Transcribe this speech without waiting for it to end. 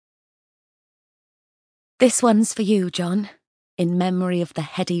This one's for you, John, in memory of the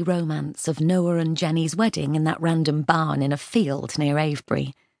heady romance of Noah and Jenny's wedding in that random barn in a field near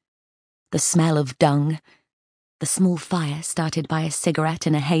Avebury. The smell of dung, the small fire started by a cigarette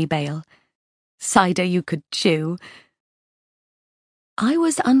in a hay bale, cider you could chew. I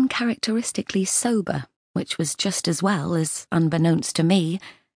was uncharacteristically sober, which was just as well as, unbeknownst to me,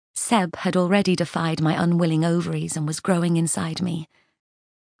 Seb had already defied my unwilling ovaries and was growing inside me.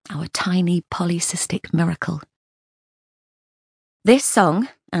 Our tiny polycystic miracle. This song,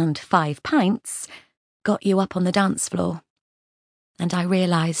 and 5 pints, got you up on the dance floor. And I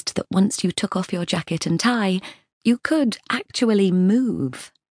realised that once you took off your jacket and tie, you could actually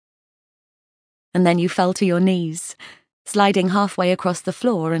move. And then you fell to your knees, sliding halfway across the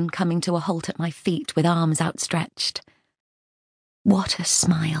floor and coming to a halt at my feet with arms outstretched. What a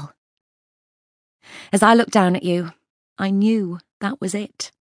smile. As I looked down at you, I knew that was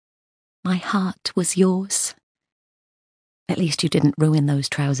it. My heart was yours. At least you didn't ruin those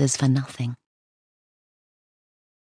trousers for nothing.